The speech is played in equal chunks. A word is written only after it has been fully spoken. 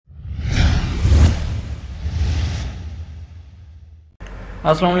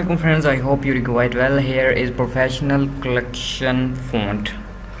Assalamualaikum friends, I hope you're quite well. Here is professional collection font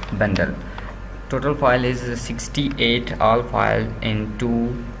bundle. Total file is 68. All files in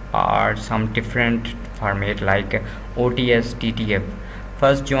 2 are some different format like OTS, TTF.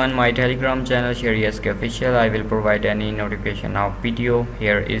 First, join my Telegram channel Sheri official. I will provide any notification of video.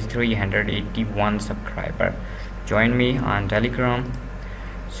 Here is 381 subscriber. Join me on Telegram.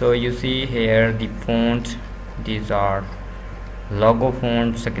 So you see here the font. These are logo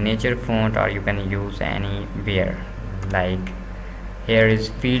font, signature font, or you can use anywhere. Like here is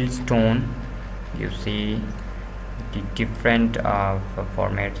Fieldstone. You see the different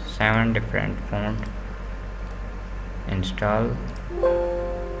format, 7 different font. Install.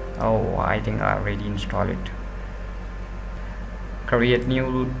 Oh, I think I already installed it. Create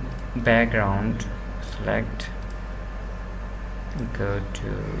new background. Select. Go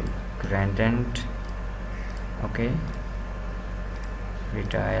to gradient. Okay.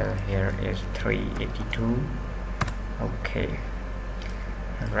 Retail here is 382. Okay.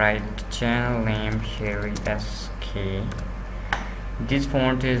 Right, channel name Sheri SK. This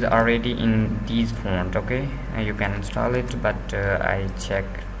font is already in these font. Okay, you can install it, but I check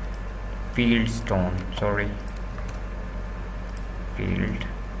Fieldstone. Sorry, Field.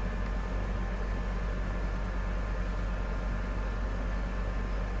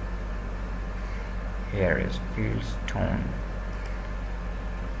 Here is Fieldstone.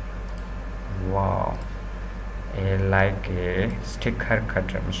 Wow, like a sticker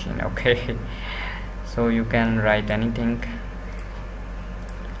cutter machine. Okay, so you can write anything,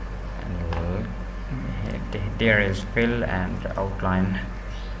 and there is fill and outline.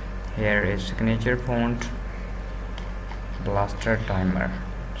 Here is signature font, blaster timer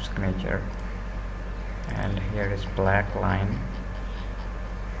signature, and here is black line.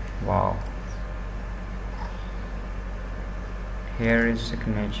 Wow, here is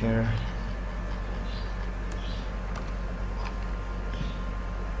signature.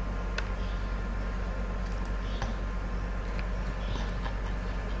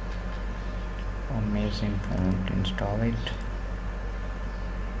 Amazing font, install it.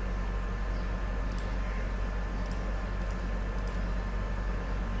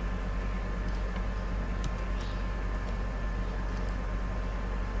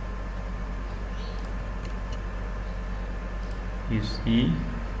 You see,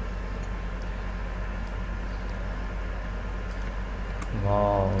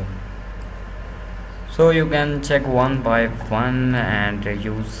 wow. So you can check one by one and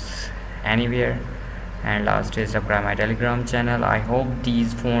use anywhere. And last is subscribe my Telegram channel. I hope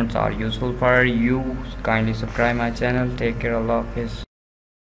these fonts are useful for you. Kindly subscribe my channel. Take care. Allah Hafiz.